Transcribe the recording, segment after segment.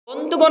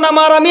বন্ধুগণ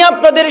আমার, আমি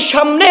আপনাদের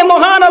সামনে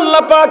মহান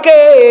আল্লাহ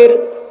পাকের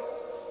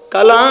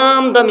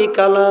কালাম,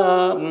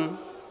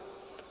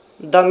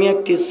 দামি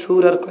একটি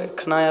সূরার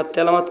কয়েকখানা আয়াত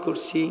তেলাওয়াত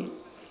করছি।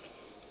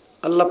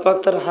 আল্লাহ পাক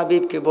তার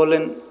হাবিবকে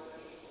বলেন,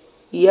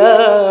 ইয়া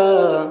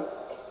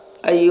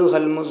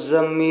আইয়ুহাল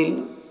মুজাম্মিল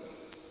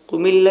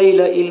কুমিল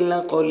লাইলা ইল্লা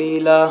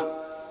কলিলা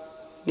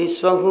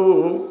নিসফাহু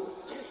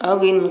আও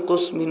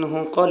ইনকুস মিনহু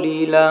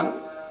কলিলা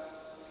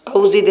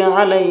আও জিদ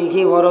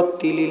আলাইহি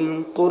ওয়ারাত্তিলিল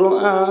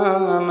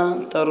কুরআনা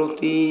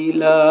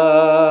তারতিলা।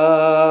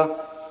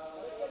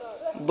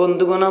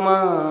 বন্ধুগণ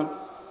আমার,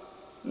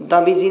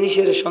 দামি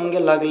জিনিসের সঙ্গে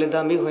লাগলে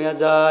দামি হয়ে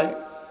যায়।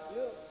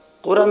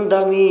 কোরআন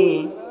দামি,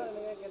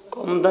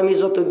 কম দামি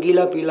যত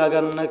গিলাপি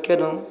লাগান না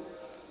কেন,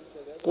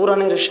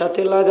 কোরআনের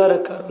সাথে লাগার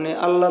কারণে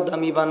আল্লাহ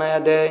দামি বানায়া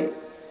দেয়।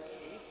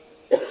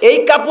 এই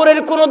কাপড়ের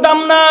কোনো দাম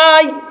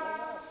নাই,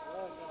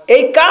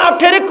 এই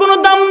কাঠের কোনো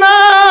দাম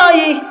নাই।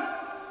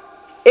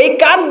 এই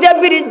কাঠ দিয়া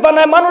ব্রিজ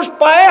বানায়, মানুষ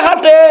পায়ে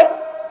হাঁটে।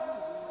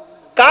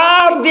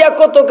 কাঠ দিয়া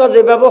কত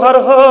কাজে ব্যবহার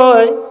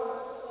হয়।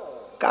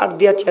 কাঠ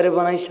দিয়া চেয়ার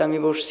বানাইছে, আমি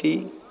বসছি,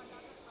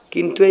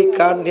 কিন্তু এই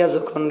কাঠ দিয়া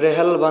যখন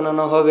রেহাল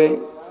বানানো হবে,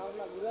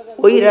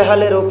 ওই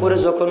রেহালের ওপরে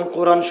যখন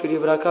কোরআন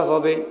শরীফ রাখা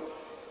হবে,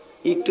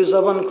 একটু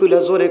জবান খুলে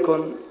জোরে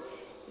কোন,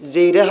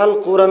 যেই রেহাল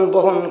কোরআন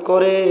বহন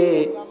করে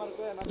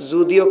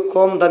যদিও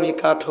কম দামি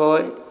কাঠ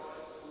হয়,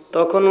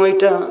 তখন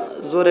ওইটা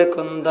জোরে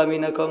কোন দামি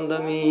না কম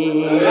দামি?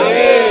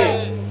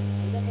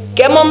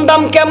 কেমন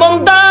দাম, কেমন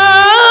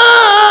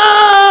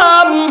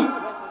দাম!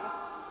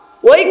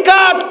 ওই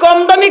কাঠ, কম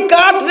দামি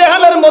কাঠ,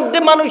 রেহালের মধ্যে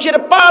মানুষের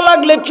পা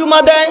লাগলে চুমা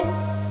দেয়।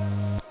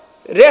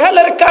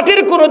 রেহালের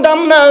কাঠের কোনো দাম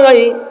নাই,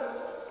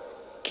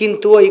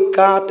 কিন্তু ওই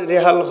কাঠ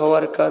রেহাল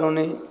হওয়ার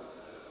কারণে,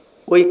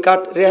 ওই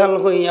কাঠ রেহাল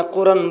হইয়া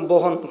কোরআন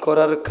বহন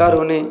করার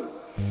কারণে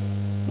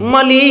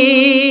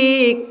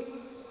মালিক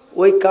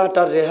ওই কাঠ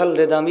আর রেহাল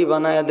রে দামি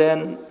বানায় দেন।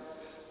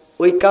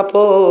 ওই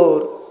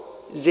কাপড়,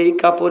 যেই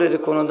কাপড়ের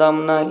কোনো দাম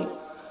নাই,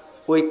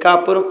 ওই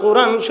কাপড়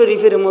কোরআন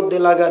শরীফের মধ্যে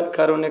লাগার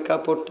কারণে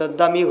কাপড়টা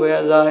দামি হয়ে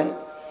যায়।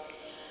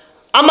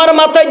 আমার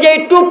মাথায় যে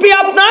টুপি,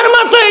 আপনার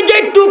মাথায় যে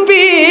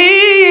টুপি,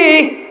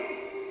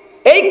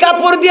 এই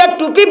কাপড় দিয়া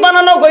টুপি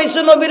বানানো হয়েছে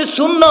নবীর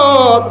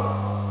সুন্নত,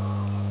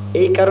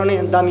 এই কারণে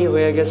দামি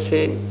হয়ে গেছে।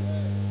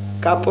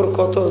 কাপড়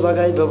কত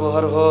জায়গায়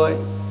ব্যবহার হয়।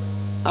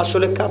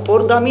 আসলে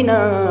কাপড় দামি না,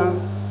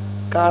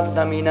 কাঠ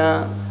দামি না।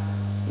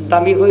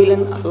 দামি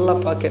হইলেন আল্লাহ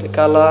পাকের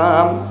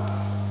কালাম,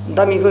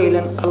 দামি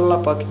হইলেন আল্লাহ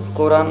পাকের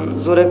কোরআন।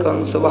 জোরে কোন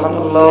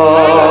সুবহানাল্লাহ।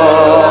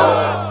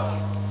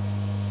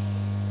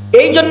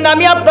 এই জন্য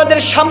আমি আপনাদের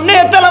সামনে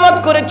তেলাওয়াত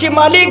করেছি।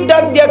 মালিক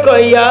ডাক দিয়া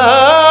কয়, ইয়া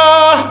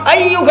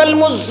আইয়ুহাল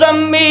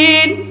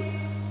মুজাম্মিল,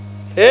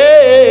 হে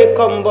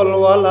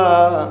কম্বলওয়ালা।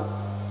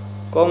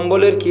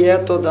 কম্বলের কি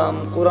এত দাম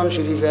কোরআন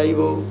শরীফে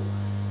আইব?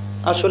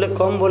 আসলে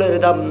কম্বলের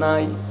দাম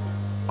নাই।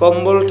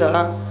 কম্বলটা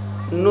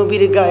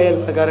নবীর গায়ে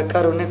লাগার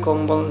কারণে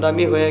কম্বল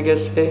দামি হয়ে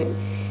গেছে।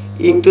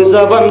 একটু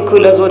জবান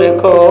খুলে জোরে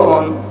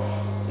কোন,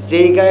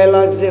 যেই গায়ে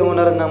লাগছে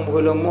ওনার নাম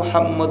হলো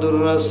মুহাম্মদুর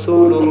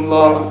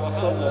রাসূলুল্লাহ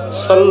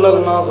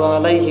সাল্লাল্লাহু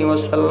আলাইহি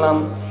ওয়াসাল্লাম।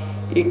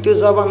 একটু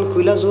জবান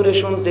খুলে জোরে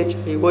শুনতে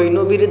চাই, ওই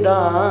নবীর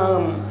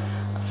দাম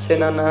আছে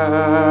না না?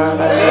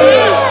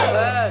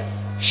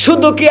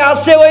 শুধু কি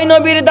আছে ওই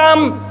নবীর দাম?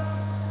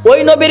 ওই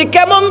নবীর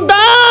কেমন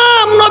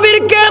দাম, নবীর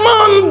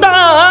কেমন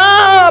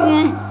দাম!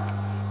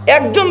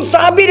 একজন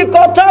সাহাবীর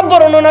কথা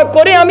বর্ণনা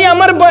করে আমি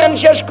আমার বয়ান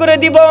শেষ করে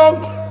দিব।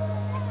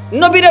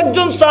 নবীর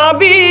একজন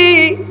সাহাবী,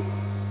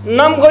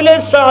 নাম হইলে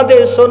সাদে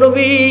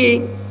সনবী।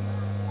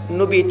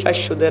 নবী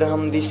 400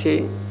 দিরহাম দিছে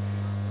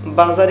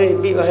বাজারে,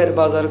 বিবাহের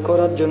বাজার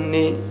করার জন্য।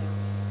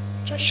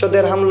 400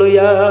 দিরহাম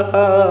লইয়া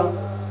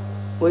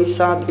ওই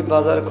সাহাবী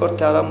বাজার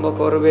করতে আরম্ভ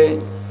করবে।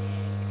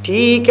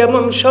 ঠিক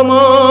এমন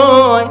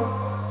সময়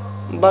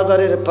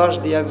বাজারের পাশ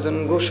দিয়ে একজন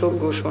ঘোষক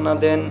ঘোষণা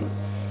দেন,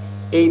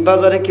 এই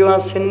বাজারে কেউ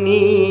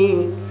আসেননি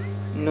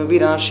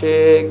নবীর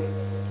আশেক?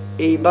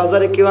 এই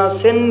বাজারে কেউ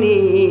আসেননি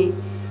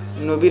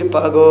নবীর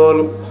পাগল?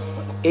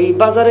 এই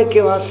বাজারে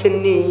কেউ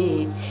আসেননি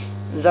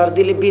যার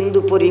দিলে বিন্দু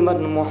পরিমাণ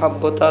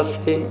মোহাব্বত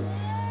আছে?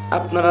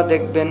 আপনারা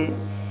দেখবেন,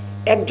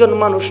 একজন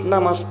মানুষ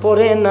নামাজ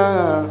পড়ে না,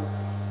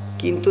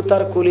 কিন্তু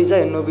তার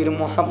কলিজায় নবীর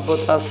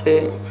মোহাব্বত আছে।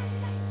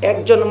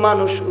 একজন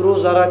মানুষ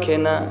রোজা রাখে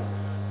না,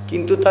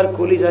 কিন্তু তার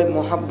কলিজায়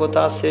মোহাব্বত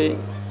আছে।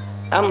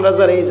 আমরা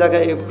যারা এই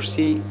জায়গায়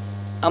বসছি,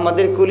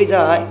 আমাদের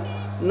কলিজায়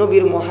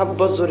নবীর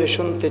মোহাব্বত জোরে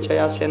শুনতে চাই,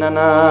 আছে না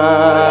না?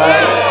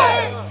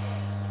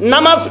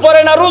 নামাজ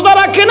পড়ে না, রোজা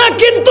রাখে না,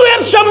 কিন্তু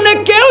এর সামনে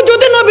কেউ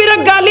যদি নবীর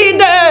গালি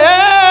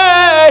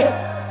দেয়,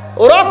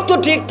 রক্ত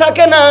ঠিক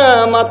থাকে না,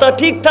 মাথা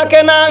ঠিক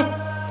থাকে না।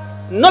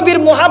 নবীর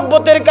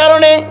মোহাব্বতের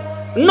কারণে,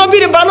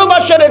 নবীর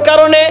ভালোবাসার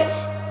কারণে।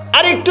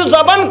 আর একটু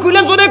জবান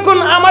খুলে জোরে কোন,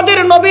 আমাদের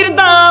নবীর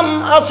দাম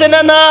আছে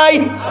না নাই?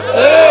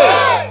 আছে।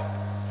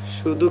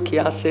 শুধু কি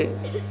আছে,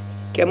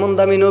 কেমন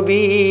দামি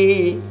নবী!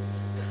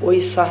 ওই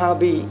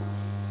সাহাবী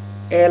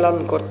এলান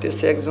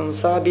করতেছে, একজন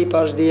সাহাবী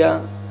পাশ দিয়া,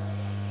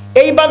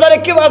 এই বাজারে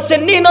কেউ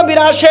আসেননি নবীর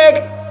আশেক?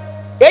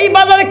 এই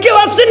বাজারে কেউ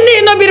আসেননি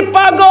নবীর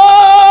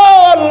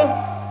পাগল?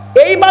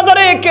 এই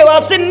বাজারে কেউ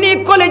আসেননি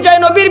কলিজায়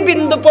নবীর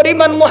বিন্দু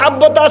পরিমাণ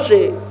মোহাব্বত আছে?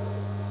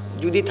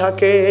 যদি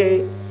থাকে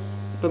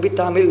নবী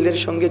তামিলদের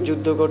সঙ্গে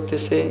যুদ্ধ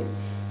করতেছে,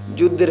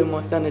 যুদ্ধের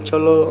ময়দানে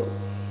চলো।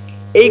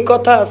 এই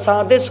কথা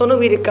সাদে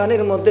নবীর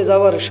কানের মধ্যে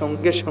যাওয়ার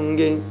সঙ্গে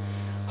সঙ্গে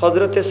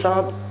হযরতে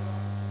সাদ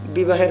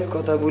বিবাহের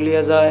কথা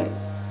ভুলিয়া যায়।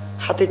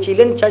 হাতে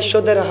ছিলেন 400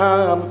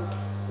 দিরহাম,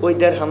 ওই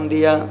দিরহাম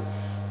দিয়া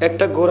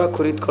একটা ঘোড়া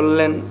খরিদ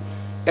করলেন,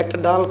 একটা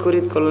ডাল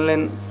খরিদ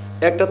করলেন,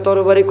 একটা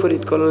তরবারি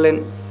খরিদ করলেন,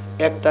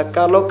 একটা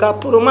কালো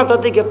কাপড় মাথা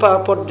থেকে পা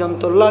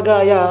পর্যন্ত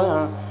লাগায়া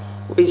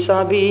ওই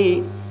সাহাবী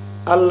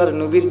আল্লাহর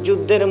নবীর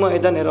যুদ্ধের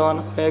ময়দানে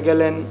রওনা হয়ে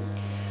গেলেন।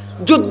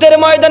 যুদ্ধের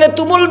ময়দানে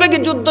তুমুল বেগে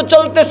যুদ্ধ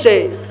চলতেছে।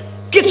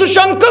 কিছু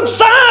সংখ্যক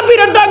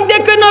সাহাবীরা ডাক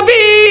দেখে,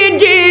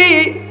 নবীজি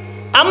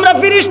আমরা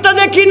ফেরেশতা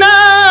দেখি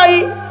নাই,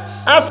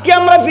 আজকে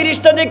আমরা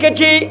ফেরেশতা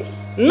দেখেছি।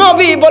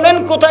 নবী বলেন,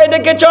 কোথায়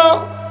দেখেছ?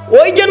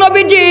 ওই যে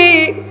নবীজি,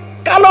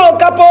 কালো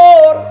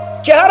কাপড়,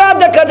 চেহারা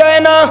দেখা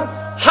যায় না,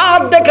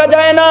 হাত দেখা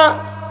যায় না,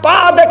 পা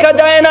দেখা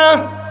যায় না,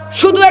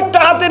 শুধু একটা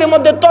হাতের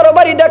মধ্যে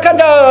তরবারি দেখা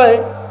যায়,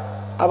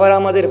 আবার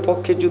আমাদের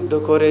পক্ষে যুদ্ধ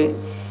করে।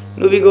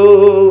 নবী গো,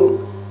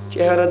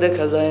 চেহারা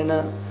দেখা যায় না,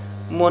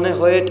 মনে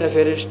হয় এটা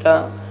ফেরেশতা।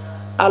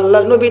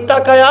 আল্লাহর নবী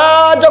তাকায়া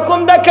যখন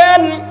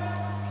দেখেন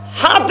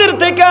হাতের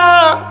থেকে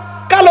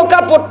কালো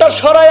কাপড়টা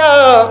সরায়া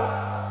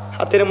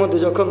হাতের মধ্যে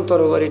যখন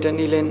তরবারিটা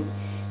নিলেন,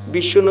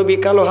 বিশ্ব নবী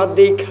কালো হাত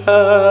দেখা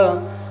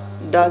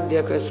ডাক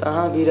দিয়া কয়,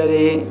 সাহাবীরা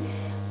রে,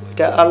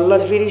 ওইটা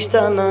আল্লাহর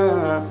ফেরেশতা না,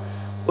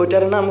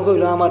 ওইটার নাম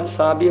হইল আমার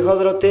সাহাবী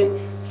হযরতে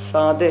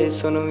সাদে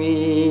সুনমি।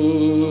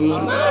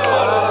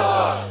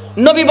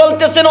 নবী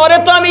বলতেছেন, ওরে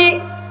তো আমি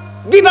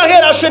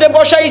বিবাহের আসরে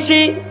বসাইছি,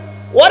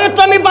 ওরে তো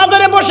আমি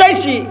বাজারে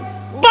বসাইছি,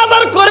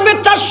 বাজার করবে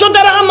 400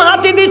 দিরহাম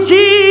হাতে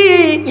দিছি,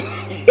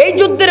 এই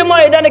যুদ্ধের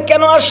ময়দানে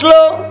কেন আসলো?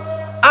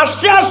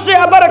 আসছে আসছে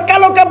আবার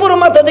কালো কাপড়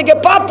মাথা থেকে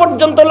পা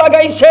পর্যন্ত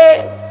লাগাইছে,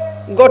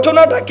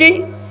 ঘটনাটা কি?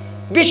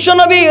 বিশ্ব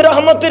নবী,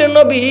 রহমতের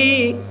নবী,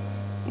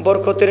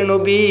 বরকতের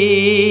নবী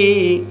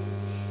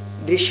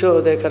দৃশ্য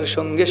দেখার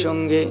সঙ্গে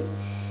সঙ্গে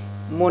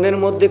মনের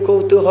মধ্যে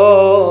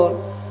কৌতূহল,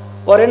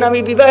 ওরে না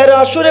আমি বিবাহের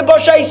আসরে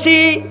বসাইছি,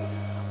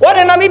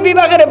 ওরে না আমি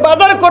বিবাহের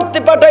বাজার করতে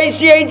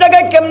পাঠাইছি, এই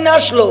জায়গায় কেমনে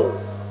আসলো?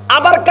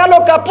 আবার কালো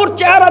কাপড়,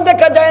 চেহারা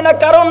দেখা যায় না,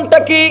 কারণটা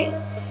কি?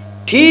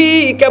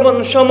 ঠিক এমন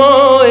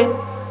সময়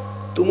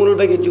তুমুল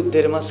বেগে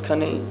যুদ্ধের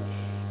মাঝখানে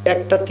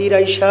একটা তীর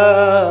আইসা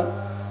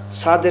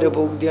সাদের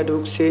বুক দিয়া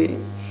ঢুকছে,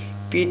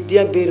 পিঠ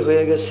দিয়া বের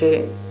হয়ে গেছে,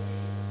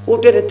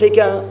 উটের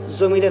থেকে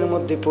জমিনের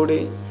মধ্যে পড়ে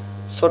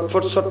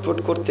ছটফট ছটফট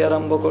করতে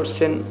আরম্ভ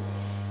করছেন।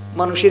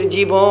 মানুষের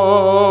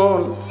জীবন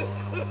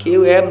কেউ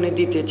এমনি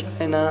দিতে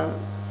চায় না।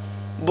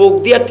 বুক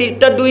দিয়া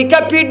তীরটা ডুইকা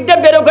পিঠ দিয়ে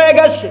বের হয়ে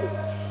গেছে,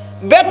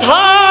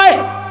 ব্যথায়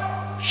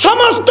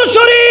সমস্ত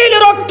শরীর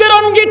রক্তে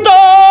রঞ্জিত,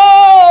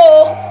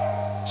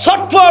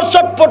 ছটফট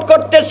ছটফট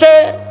করতেছে।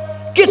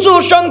 কিছু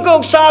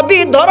সংখ্যক সাহাবী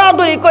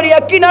ধরাধরি করিয়া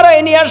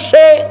কিনারায় নিয়ে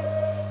আসছে।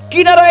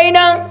 কিনারায়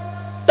না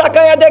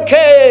তাকায়া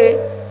দেখে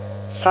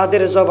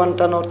সাদের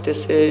জবানটা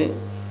নড়তেছে,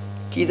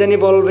 কি জানি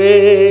বলবে।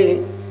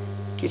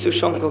 কিছু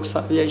সংখ্যক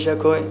সাহাবী আইসা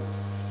কয়,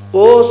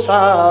 ও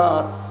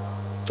সাদ,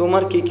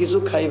 তোমার কি কিছু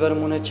খাইবার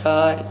মনে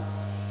চায়?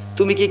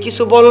 তুমি কি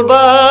কিছু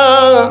বলবা?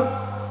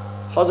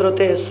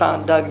 হযরতে সাদ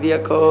ডাক দিয়া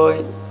কয়,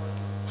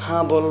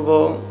 হ্যাঁ বলবো,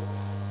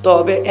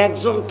 তবে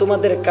একজন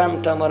তোমাদের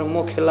কানটা আমার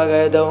মুখে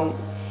লাগাই দাও।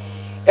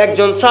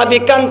 একজন সাহাবী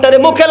কানটারে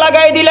মুখে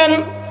লাগাই দিলেন।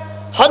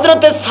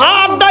 হযরতে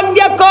সাদ ডাক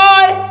দিয়া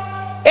কয়,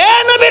 এ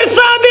নবীর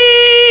সাহাবী,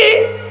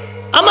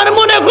 আমার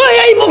মনে হয়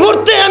এই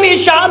মুহূর্তে আমি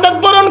শাহাদাত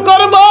বরণ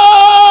করব,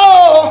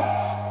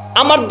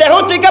 আমার দেহ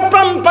থেকে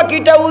প্রাণ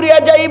পাখিটা উড়িয়া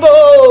যাইব,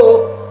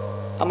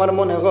 আমার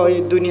মনে হয়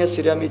দুনিয়া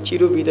ছেড়ে আমি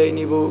চিরবিদায়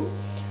নিব।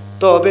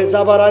 তবে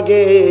যাবার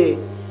আগে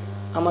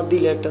আমার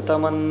দিলে একটা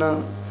তামান্না,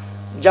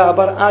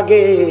 যাবার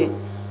আগে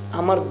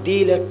আমার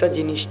দিল একটা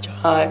জিনিস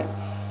চায়।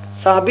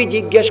 সাহাবী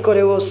জিজ্ঞেস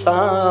করে, ও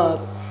সাদ,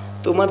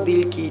 তোমার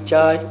দিল কি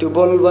চায়, একটু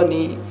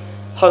বলবানি?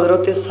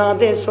 হযরতে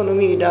সাদে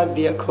সুনমি ডাক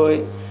দিয়া কয়,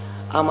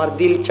 আমার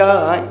দিল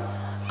চায়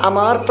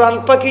আমার প্রাণ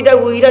পাখিটা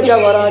উইরা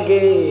যাওয়ার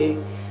আগে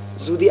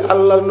যদি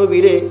আল্লাহর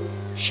নবীরে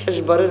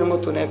শেষবারের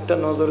মতন একটা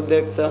নজর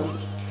দেখতাম।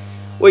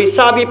 ওই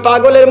সাহাবী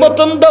পাগলের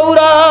মতন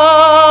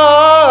দৌড়ায়,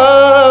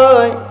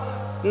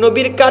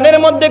 নবীর কানের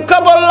মধ্যে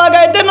খবর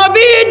লাগাইতে,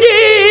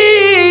 নবীজি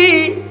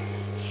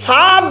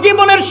সাত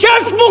জীবনের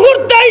শেষ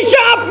মুহূর্তে এসে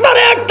আপনার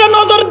একটা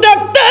নজর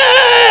দেখতে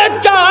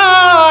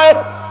চায়।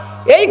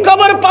 এই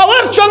খবর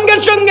পাওয়ার সঙ্গে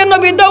সঙ্গে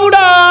নবী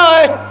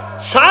দৌড়ায়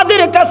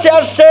সাদের কাছে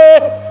আসছে।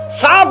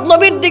 সাদ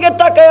নবীর দিকে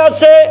তাকায়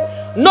আছে,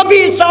 নবী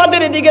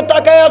সাদের দিকে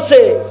তাকায়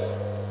আছে।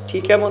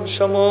 ঠিক এমন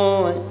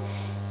সময়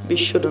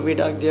বিশ্ব নবী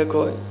ডাক দিয়ে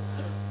কয়,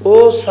 ও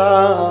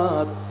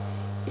সাদ,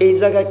 এই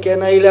জায়গা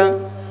কেন আইলা?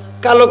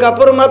 কালো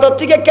কাপড় মাথা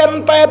থেকে কেন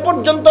পায়ে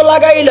পর্যন্ত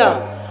লাগাইলা?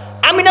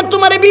 আমি না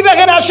তোমারে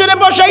বিবাহের আসরে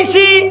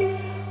বসাইছি,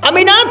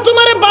 আমি না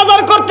তোমারে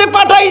বাজার করতে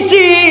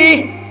পাঠাইছি,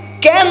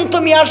 কেন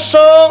তুমি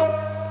আসছো?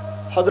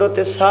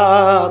 হযরতে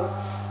সাদ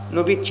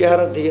নবীর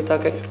চেহারার দিকে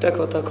তাকায় একটা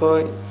কথা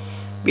কয়,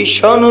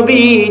 বিশ্ব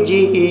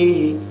নবীজি,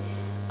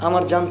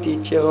 আমার জানতে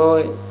ইচ্ছে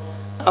হয়,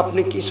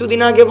 আপনি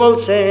কিছুদিন আগে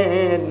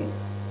বলছেন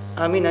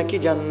আমি নাকি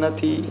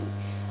জান্নাতি,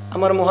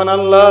 আমার মহান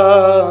আল্লাহ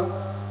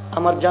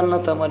আমার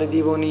জান্নাত আমারে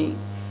দিবনি,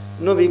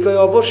 নবী কয়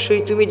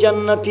অবশ্যই তুমি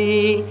জান্নাতি,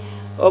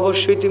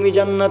 অবশ্যই তুমি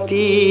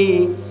জান্নাতি,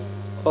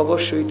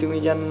 অবশ্যই তুমি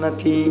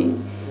জান্নাতি।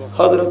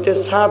 হযরতে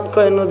সাদ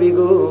কয় নবী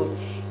গো,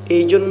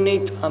 এই জন্যই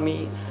তো আমি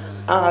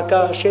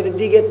আকাশের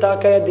দিকে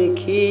তাকায়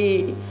দেখি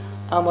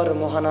আমার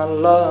মহান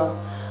আল্লাহ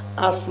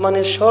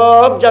আসমানে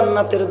সব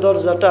জান্নাতের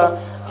দরজাটা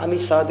আমি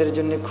সাদের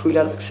জন্য খুলে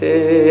রাখছে।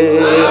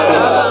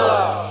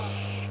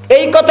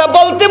 এই কথা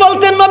বলতে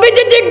বলতে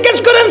নবীজি জিজ্ঞেস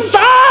করেন,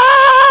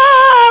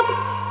 সাদ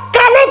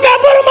কালো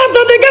কাপড়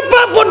মাথা থেকে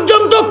পা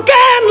পর্যন্ত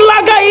কেন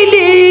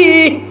লাগাইলি?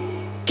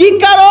 কি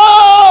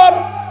কারণ?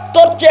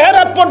 তোর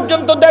চেহারা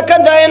পর্যন্ত দেখা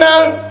যায় না।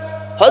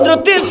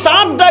 হযরতে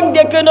সাদ ডাক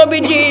দেখে,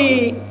 নবীজি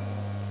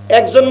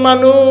একজন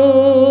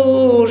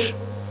মানুষ,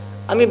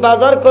 আমি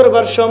বাজার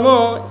করবার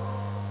সময়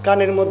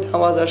কানের মধ্যে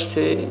আওয়াজ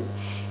আসছে,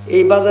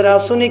 এই বাজারে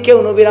আসুনি কেউ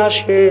নবীর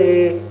আসে,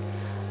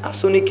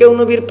 আসুনি কেউ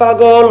নবীর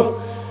পাগল,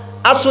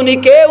 আসুনি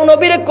কেউ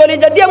নবীর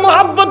কলিজা দিয়ে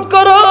মোহাব্বত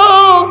করো,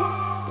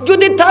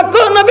 যদি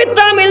থাকো নবী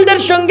তামিলদের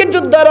সঙ্গে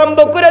যুদ্ধ আরম্ভ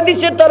করে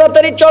দিছে,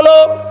 তাড়াতাড়ি চলো।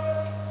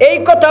 এই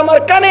কথা আমার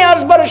কানে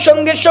আসবার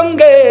সঙ্গে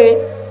সঙ্গে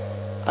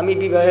আমি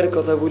বিবাহের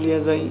কথা ভুলিয়ে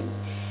যাই।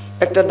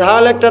 একটা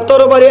ঢাল, একটা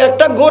তরবারি,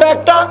 একটা ঘোড়া,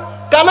 একটা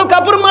কালো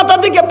কাপড় মাথা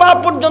থেকে পা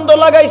পর্যন্ত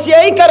লাগাইছি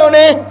এই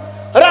কারণে,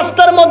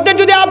 রাস্তার মধ্যে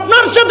যদি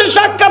আপনার সাথে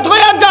সাক্ষাৎ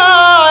হয়ে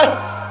যায়,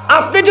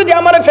 আপনি যদি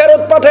আমার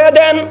ফেরত পাঠিয়ে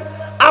দেন,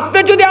 আপনি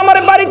যদি আমার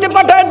বাড়িতে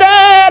পাঠিয়ে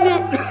দেন,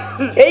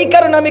 এই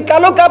কারণে আমি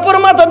কালো কাপড়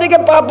মাথা থেকে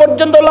পা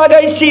পর্যন্ত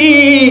লাগাইছি,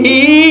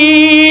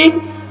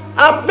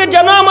 আপনি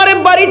যেন আমার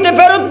বাড়িতে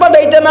ফেরত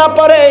পাঠাইতে না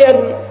পারেন।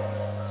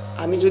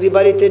 আমি যদি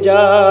বাড়িতে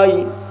যাই,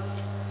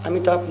 আমি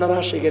তো আপনার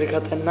আশিকের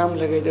খাতায় নাম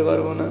লাগাইতে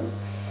পারবো না।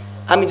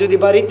 আমি যদি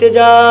বাড়িতে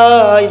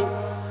যাই,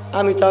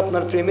 আমি তো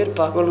আপনার প্রেমের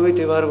পাগল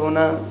হইতে পারবো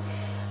না।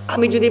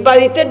 আমি যদি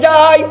বাড়িতে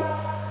যাই,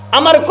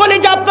 আমার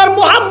কলিজা আপনার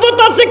মোহাব্বত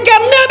আছে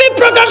কেমনে আমি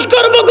প্রকাশ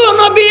করব গো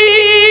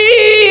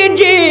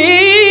নবীজি?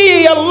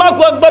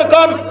 আল্লাহু আকবার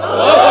কোন,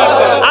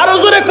 আরো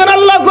জোরে কোন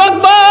আল্লাহু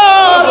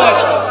আকবার।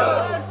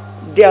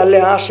 দেয়ালে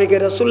আশিকে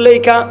রাসূল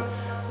লেখা,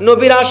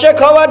 নবীর আশিক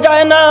হওয়া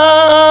যায় না।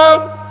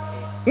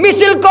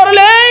 মিছিল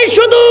করলে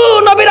শুধু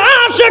নবীর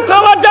আশিক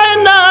হওয়া যায়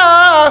না।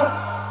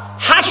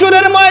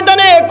 হাসরের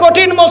ময়দানে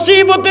কঠিন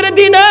মুসিবতের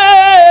দিনে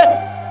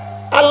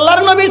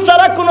আল্লাহর নবী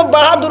ছাড়া কোনো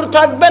বাহাদুর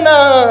থাকবে না।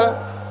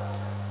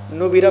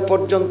 নবীরা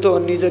পর্যন্ত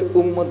নিজের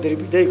উম্মতদের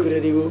বিদায় করে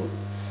দিব।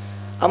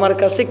 আমার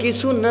কাছে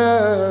কিছু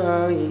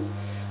নাই,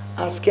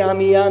 আজকে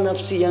আমি ইয়া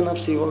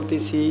নাফসি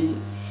বলতেছি।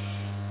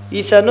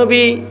 ঈসা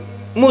নবী,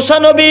 মুসা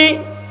নবী,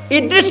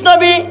 ইদ্রিস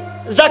নবী,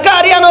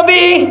 জাকারিয়া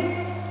নবী,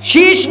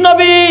 শীষ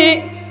নবী,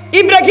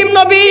 ইব্রাহিম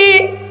নবী,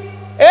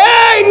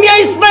 এই মিয়া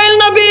ইসমাইল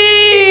নবী,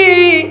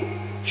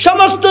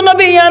 সমস্ত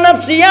নবী ইয়া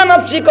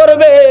নাফসি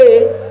করবে।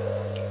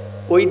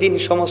 ওই দিন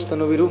সমস্ত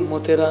নবীর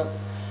উম্মতেরা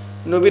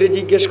নবীরে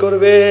জিজ্ঞেস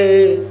করবে,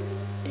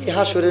 এই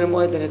হাসরের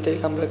ময়দানে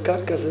তাইলে আমরা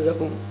কার কাছে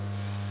যাব?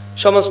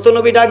 সমস্ত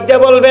নবী ডাক দিয়ে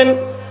বলবেন,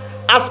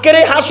 আজকের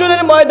এই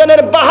হাসরের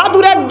ময়দানের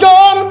বাহাদুর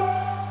একজন,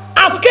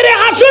 আজকের এই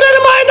হাসরের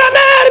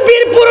ময়দানের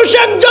বীর পুরুষ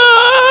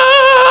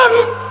একজন,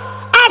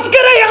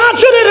 আজকের এই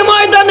হাসরের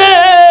ময়দানে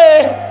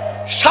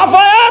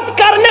শাফায়াত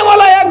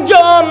করনেওয়ালা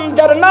একজন,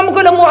 যার নাম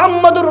হলো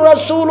মুহাম্মদুর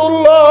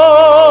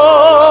রাসূলুল্লাহ।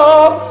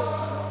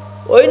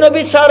 ওই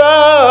নবী ছাড়া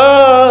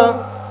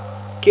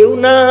কেউ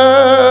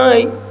নাই,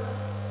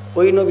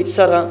 ওই নবী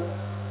ছাড়া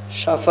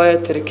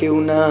শাফায়াতের কেউ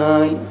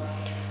নাই।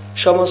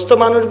 সমস্ত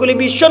মানুষগুলি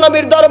বিশ্ব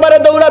নবীর দরবারে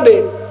দৌড়াবে,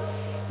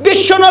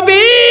 বিশ্ব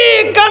নবী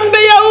কানবে,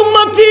 ইয়া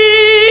উম্মতি,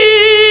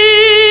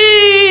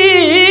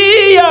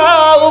 ইয়া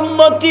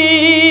উম্মতি,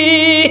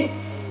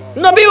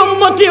 নবী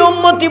উম্মতি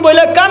উম্মতি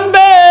বলে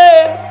কানবে।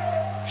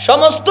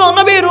 সমস্ত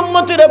নবীর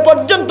উম্মতিরা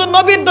পর্যন্ত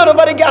নবীর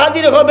দরবারে গিয়ে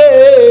হাজির হবে।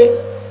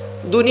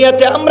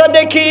 দুনিয়াতে আমরা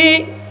দেখি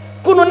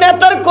কোন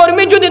নেতার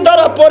কর্মী যদি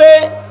ধরা পড়ে,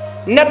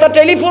 নেতা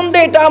টেলিফোন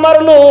দেয়, এটা আমার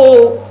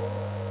লোক,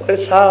 ওরে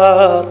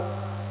স্যার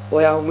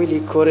ওই আওয়ামী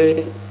লীগ করে,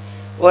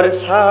 ওরে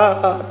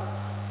স্যার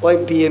ওই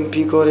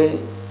বিএমপি করে,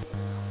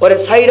 ওরে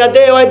সাইরা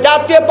দে ওই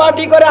জাতীয়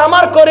পার্টি করে,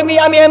 আমার কর্মী,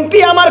 আমি এমপি,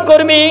 আমার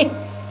কর্মী।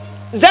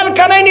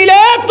 জেলখানায় নিলে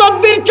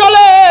তদবির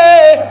চলে।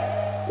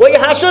 ওই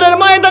হাসরের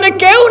ময়দানে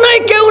কেউ নাই,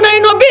 কেউ নাই,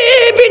 নবী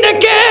বিনে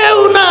কেউ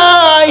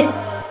নাই।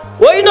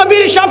 ওই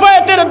নবীর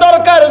শাফায়াতের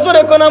দরকার।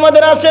 জোরে কোন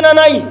আমাদের আছে না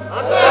নাই?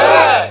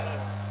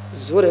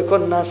 জোরে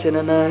কোন না আছে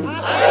না নাই?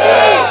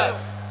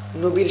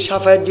 নবীর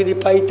শাফায়াত যদি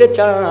পাইতে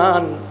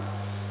চান,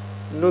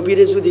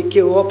 নবীরে যদি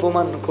কেউ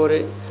অপমান করে,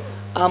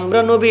 আমরা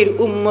নবীর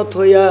উম্মত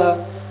হইয়া,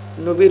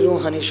 নবীর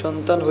রুহানি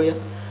সন্তান হইয়া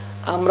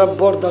আমরা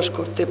বরদাস্ত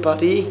করতে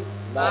পারি?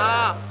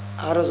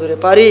 আরো জোরে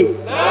পারি?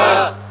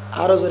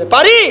 আরো জোরে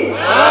পারি?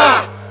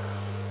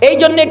 এই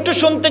জন্য একটু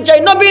শুনতে চাই,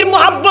 নবীর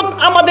মুহাব্বত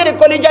আমাদের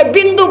কলিজায়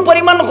বিন্দু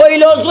পরিমাণ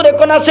হইল। জোরে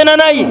কোন আছে না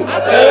নাই?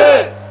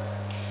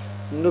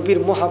 নবীর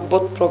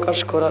মুহাব্বত প্রকাশ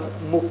করার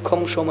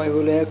মুখ্যম সময়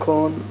হলো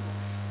এখন।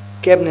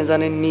 কেমনে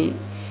জানেননি?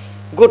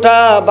 গোটা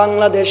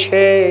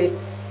বাংলাদেশে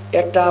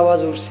একটা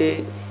আওয়াজ উঠছে,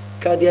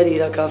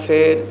 কাদিয়ানীরা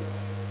কাফের,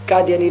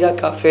 কাদিয়ানীরা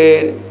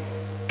কাফের,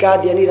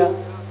 কাদিয়ানীরা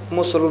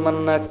মুসলমান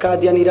না,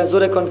 কাদিয়ানীরা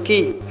জোরে কোন কি?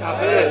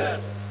 কাফের।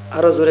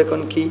 আরো জোরে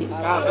কোন কি?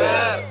 কাফের।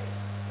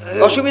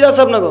 অসুবিধা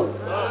আছে আপনাকে?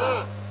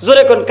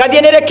 জোরে কোন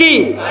কাদিয়ানিরা কি?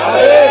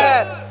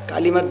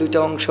 কালিমার দুইটা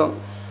অংশ,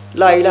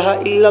 লা ইলাহা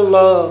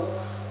ইল্লাল্লাহ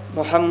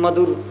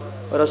মুহাম্মাদুর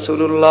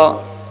রাসূলুল্লাহ।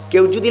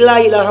 কেউ যদি লা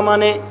ইলাহা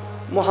মানে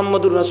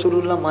মুহাম্মাদুর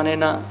রাসূলুল্লাহ মানে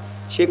না,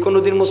 সে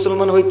কোনোদিন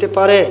মুসলমান হইতে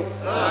পারে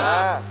না।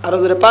 আরো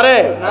জোরে পারে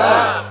না।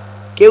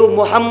 কেউ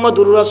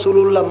মুহাম্মাদুর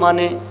রাসূলুল্লাহ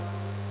মানে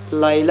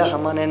লা ইলাহা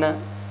মানে না,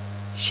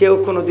 সেও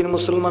কোনোদিন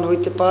মুসলমান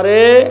হইতে পারে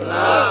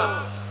না।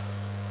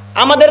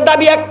 আমাদের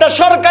দাবি একটা,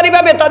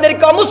 সরকারিভাবে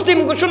তাদেরকে অমুসলিম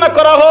ঘোষণা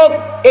করা হোক।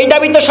 এই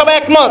দাবিতে সবাই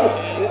একমত।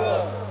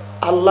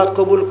 আল্লাহ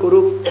কবুল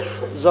করুক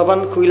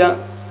জবান খুইলা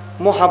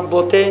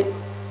মোহাব্বতে,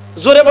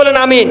 জোরে বলেন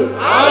আমিন।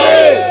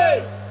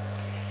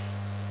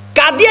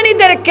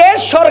 কাদিয়ানীদেরকে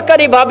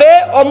সরকারিভাবে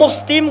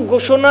অমুসলিম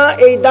ঘোষণা,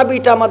 এই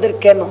দাবিটা আমাদের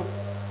কেন,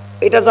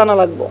 এটা জানা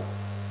লাগবে।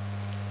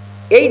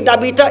 এই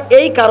দাবিটা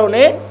এই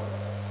কারণে,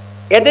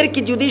 এদেরকে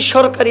যদি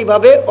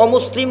সরকারিভাবে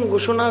অমুসলিম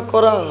ঘোষণা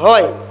করা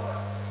হয়,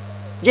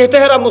 যেহেতু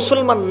এরা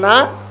মুসলমান না,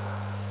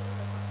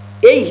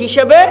 এই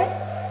হিসেবে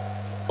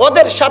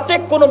ওদের সাথে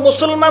কোনো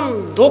মুসলমান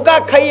ধোঁকা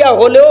খাইয়া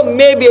হলেও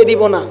মেয়ে বিয়ে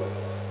দিব না।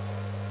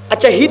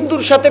 আচ্ছা,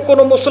 হিন্দুর সাথে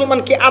কোনো মুসলমান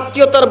কি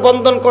আত্মীয়তার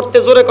বন্ধন করতে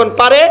জোরে কোন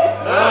পারে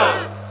না?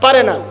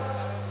 পারে না।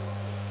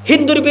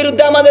 হিন্দুর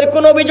বিরুদ্ধে আমাদের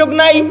কোনো অভিযোগ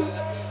নাই,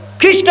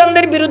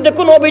 খ্রিস্টানদের বিরুদ্ধে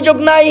কোনো অভিযোগ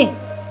নাই,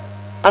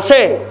 আছে?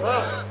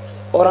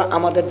 ওরা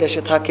আমাদের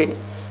দেশে থাকে,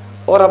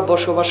 ওরা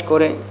বসবাস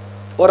করে,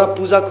 ওরা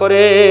পূজা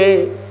করে,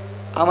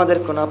 আমাদের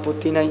কোনো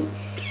আপত্তি নাই।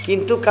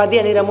 কিন্তু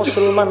কাদিয়ানীরা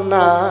মুসলমান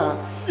না,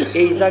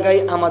 এই জায়গায়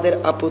আমাদের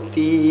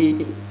আপত্তি।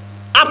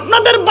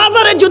 আপনাদের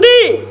বাজারে যদি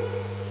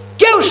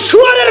কেউ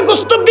শুয়ারের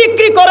গোশত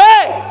বিক্রি করে,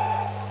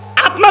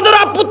 আপনাদের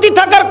আপত্তি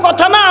থাকার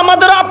কথা না,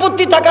 আমাদের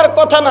আপত্তি থাকার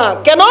কথা না।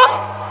 কেন?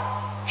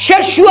 সে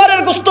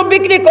শুয়ারের গোশত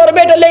বিক্রি করবে,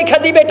 এটা লেখা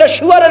দিবে এটা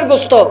শুয়ারের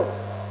গোশত,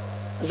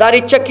 যার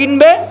ইচ্ছা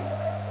কিনবে,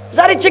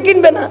 যার ইচ্ছা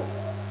কিনবে না।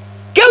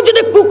 কেউ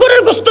যদি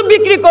কুকুরের গোশত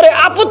বিক্রি করে,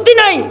 আপত্তি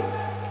নাই,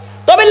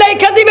 তবে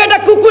লেখা দিবে এটা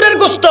কুকুরের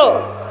গোশত,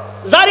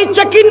 যার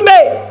ইচ্ছা কিনবে,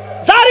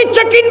 যার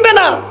ইচ্ছা কিনবে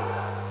না।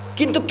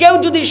 কিন্তু কেউ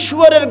যদি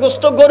শুয়ারের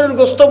গোশত, গরুর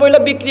গোশত বইলা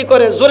বিক্রি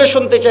করে, জোরে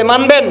শুনতে চাই,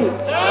 মানবেন?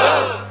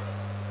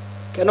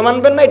 কেন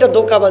মানবেন না? এটা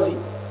ধোঁকাবাজি।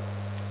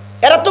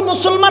 এরা তো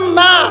মুসলমান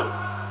না,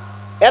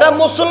 এরা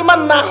মুসলমান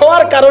না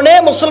হওয়ার কারণে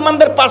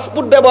মুসলমানদের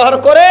পাসপোর্ট ব্যবহার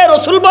করে।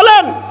 রাসূল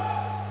বলেন,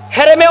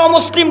 হেরেমে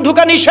অমুসলিম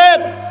ঢুকা নিষেধ,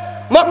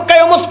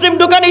 মক্কায় অমুসলিম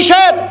ঢুকা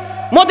নিষেধ,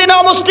 মদিনা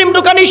অমুসলিম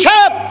ঢুকা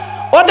নিষেধ।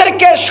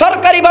 ওদেরকে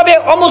সরকারিভাবে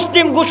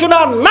অমুসলিম ঘোষণা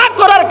না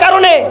করার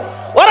কারণে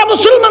ওরা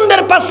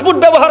মুসলমানদের পাসপোর্ট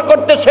ব্যবহার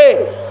করতেছে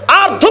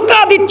আর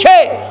ধোঁকা দিচ্ছে,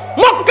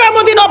 মক্কা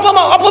মদিনা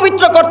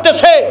অপবিত্র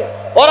করতেছে।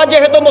 ওরা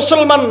যেহেতু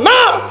মুসলমান না,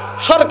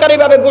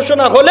 সরকারিভাবে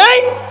ঘোষণা হলেই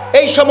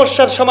এই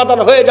সমস্যার সমাধান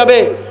হয়ে যাবে।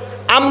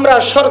 আমরা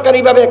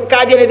সরকারিভাবে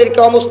কাদিয়ানীদেরকে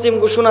অমুসলিম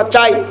ঘোষণা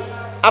চাই।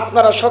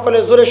 আপনারা সকলে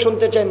জোরে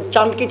শুনতে চান,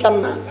 চান কি চান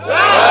না?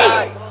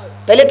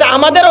 তাহলে এটা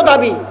আমাদেরও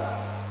দাবি,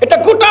 এটা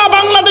গোটা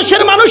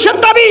বাংলাদেশের মানুষের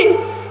দাবি,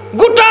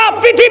 গোটা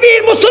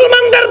পৃথিবীর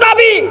মুসলমানদের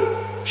দাবি।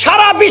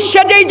 সারা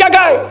বিশ্বে যেই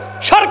জায়গায়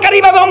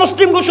সরকারিভাবে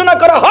অমুসলিম ঘোষণা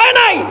করা হয়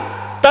নাই,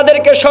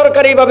 তাদেরকে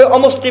সরকারিভাবে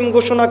অমুসলিম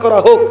ঘোষণা করা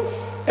হোক।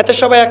 এতে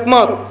সবাই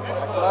একমত?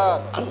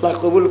 আল্লাহ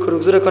কবুল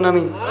করুক, জোরে কোন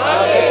আমিন।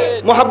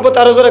 মোহাব্বত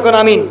আরো জোরে কোন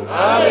আমিন।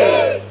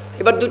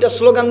 এবার দুইটা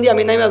স্লোগান দিয়ে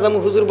আমি নাইমা যাবো,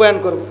 হুজুর বয়ান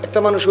করবো, একটা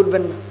মানুষ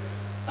উঠবেন না।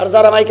 আর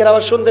যারা মাইকের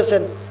আওয়াজ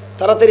শুনতেছেন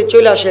তাড়াতাড়ি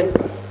চলে আসেন,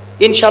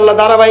 ইনশাআল্লাহ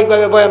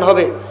ধারাবাহিকভাবে বয়ান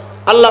হবে।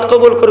 আল্লাহ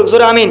কবুল করুক,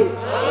 জোরে আমিন।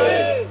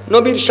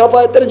 নবীর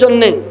শাফায়াতের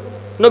জন্যে,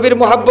 নবীর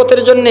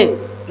মোহাব্বতের জন্যে,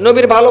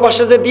 নবীর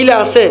ভালোবাসা যে দিলে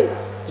আছে,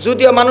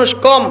 যদিও মানুষ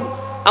কম,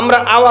 আমরা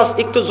আওয়াজ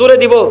একটু জোরে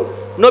দিব,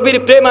 নবীর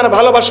প্রেম আর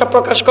ভালোবাসা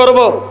প্রকাশ করব।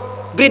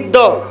 বৃদ্ধ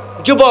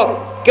যুবক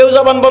কেউ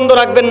জবান বন্ধ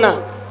রাখবেন না।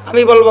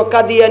 আমি বলবো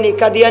কাদিয়ানি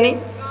কাদিয়ানি,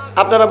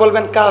 আপনারা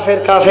বলবেন কাফের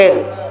কাফের,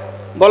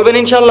 বলবেন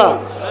ইনশাল্লাহ।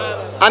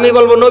 আমি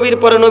বলবো নবীর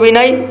পরে নবী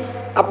নাই,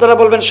 আপনারা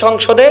বলবেন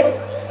সংসদে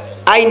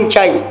আইন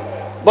চাই,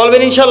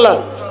 বলবেন ইনশাল্লাহ।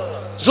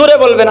 জোরে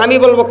বলবেন। আমি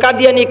বলবো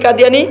কাদিয়ানি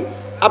কাদিয়ানি,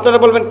 আপনারা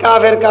বলবেন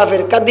কাফের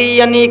কাফের,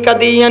 কাদিয়ানি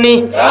কাদিয়ানি,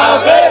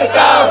 কাফের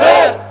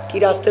কাফের। কি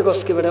রাস্তে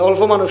কসকে বেটা,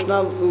 অল্প মানুষ না,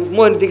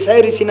 মনের দিক চাই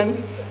রইছি না আমি।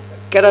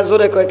 কেডা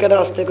জোরে কয়, কেডা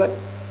রাস্তে কয়?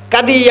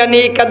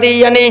 কাদিয়ানি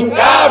কাদিয়ানি,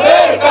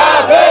 কাফের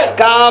কাফের,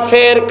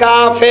 কাফের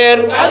কাফের,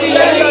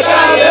 কাদিয়ানি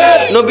কাফের।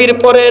 নবীর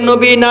পরে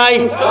নবী নাই,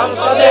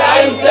 সংসদে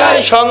আইন চাই,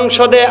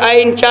 সংসদে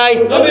আইন চাই।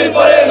 নবীর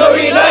পরে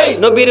নবী নাই,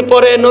 নবীর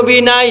পরে নবী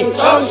নাই,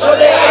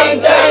 সংসদে আইন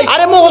চাই।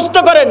 আরে মুখস্থ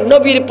করেন,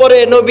 নবীর পরে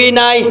নবী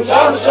নাই,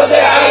 সংসদে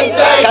আইন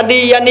চাই।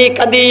 কাদিয়ানি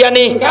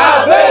কাদিয়ানি,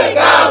 কাফের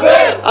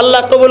কাফের।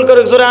 আল্লাহ কবুল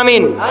করুক, জোরে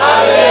আমিন।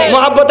 আমিন।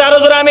 মোহাব্বত আরো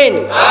জোরে আমিন।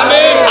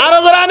 আমিন। আরো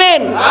জোরে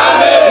আমিন।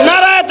 আমিন।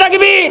 নারায়ে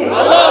তাকবীর,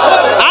 আল্লাহু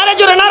আরে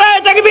জোরে নারায়ে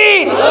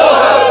তাকবীর।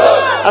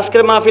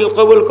 আজকের মাহফিল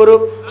কবুল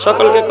করুক,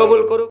 সকলকে কবুল করুক।